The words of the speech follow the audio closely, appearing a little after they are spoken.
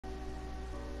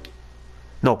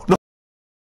No, no.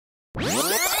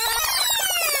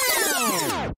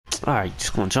 Alright,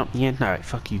 just gonna jump me in? Alright,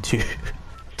 fuck you too.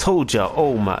 Told y'all,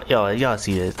 oh my, y'all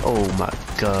see this? Oh my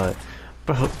god.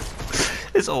 Bro,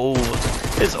 it's over.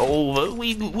 It's over.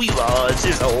 We lost.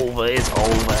 It's over. It's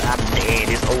over. I'm dead.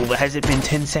 It's over. Has it been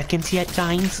 10 seconds yet,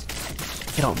 guys?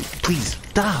 Get on me. Please,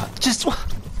 stop. Just what?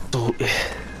 So, look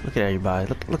at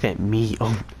everybody. Look at me.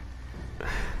 Oh.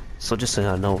 So just so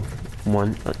y'all know,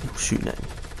 one, shooting at me.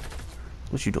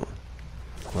 What you doing?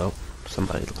 Well,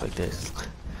 somebody look like this.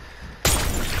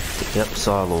 Yep, it's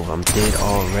all over. I'm dead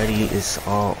already. It's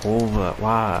all over.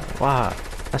 Why? Why?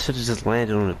 I should have just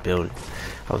landed on the building.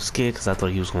 I was scared because I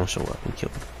thought he was going to show up and kill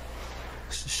me.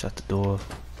 Let's just shut the door.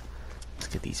 Let's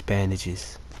get these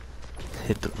bandages.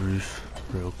 Hit the roof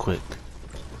real quick.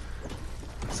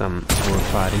 I'm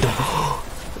horrified.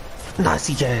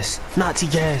 Nazi gas! Nazi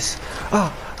gas!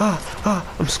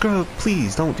 I'm scrubbed.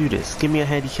 Please don't do this. Give me a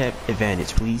handicap advantage,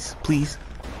 please. Please.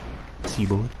 See,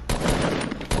 boy.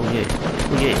 Oh yeah.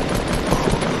 Oh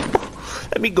yeah.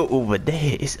 Let me go over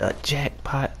there. It's a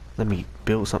jackpot. Let me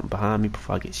build something behind me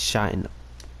before I get shot in the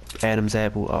Adam's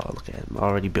apple. Oh, look at him.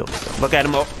 Already built. Look at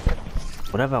him. Oh.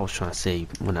 Whatever I was trying to say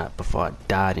before I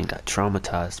died and got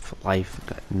traumatized for life,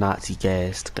 got Nazi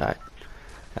gassed, got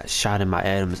shot in my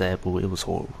Adam's apple. It was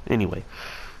horrible. Anyway,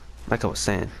 like I was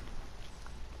saying.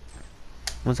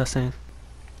 What was I saying?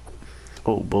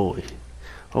 Oh boy.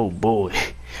 Oh boy.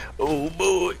 Oh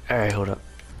boy. Alright, hold up.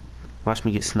 Watch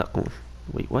me get snuck on.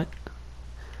 Wait, what?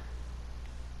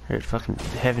 Heard fucking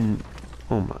heaven.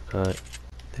 Oh my god.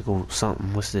 There go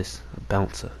something. What's this? A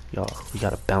bouncer. Y'all, we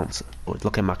got a bouncer. Boy,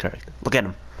 look at my character. Look at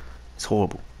him. It's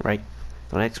horrible, right?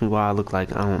 Don't ask me why I look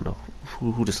like. I don't know.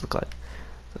 Who this look like?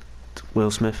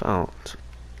 Will Smith? I don't.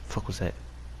 Fuck was that?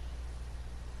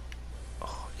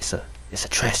 Oh, it's a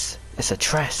tress. It's a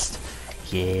tress.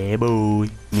 Yeah, boy.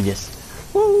 Give me this.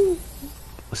 Woo.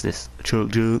 What's this? A truck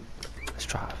jug. Let's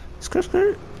drive. Skirt,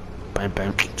 skirt. Bang,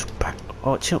 bang.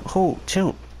 Oh, chill. Hold.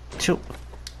 Chill. Chill.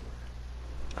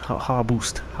 Hard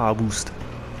boost. Hard boost.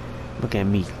 Look at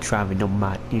me driving on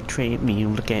my new treadmill.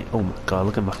 Look at. Oh my god.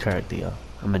 Look at my character, y'all.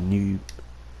 I'm a noob.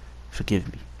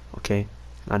 Forgive me. Okay.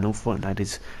 I know Fortnite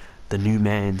is the new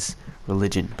man's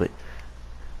religion, but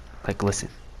like, listen.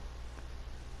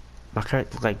 My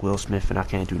character look like Will Smith, and I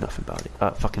can't do nothing about it.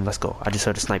 Fucking let's go. I just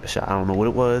heard a sniper shot. I don't know what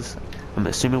it was. I'm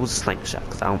assuming it was a sniper shot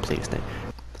because I don't play this thing.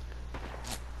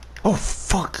 Oh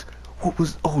fuck! What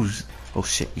was? Oh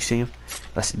shit! You see him?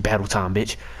 That's battle time,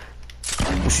 bitch.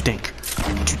 What you think?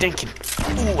 What you thinking?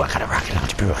 Ooh, I got a rocket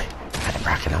launcher, bro. I got a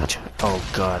rocket launcher. Oh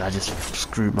god, I just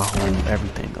screwed my whole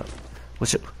everything up.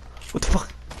 What's it? What the fuck?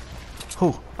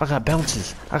 Oh, I got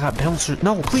bounces. I got bouncers.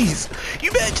 No, please.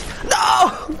 You bitch.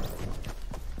 No!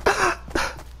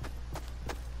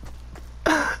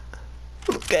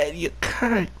 Look at your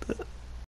character.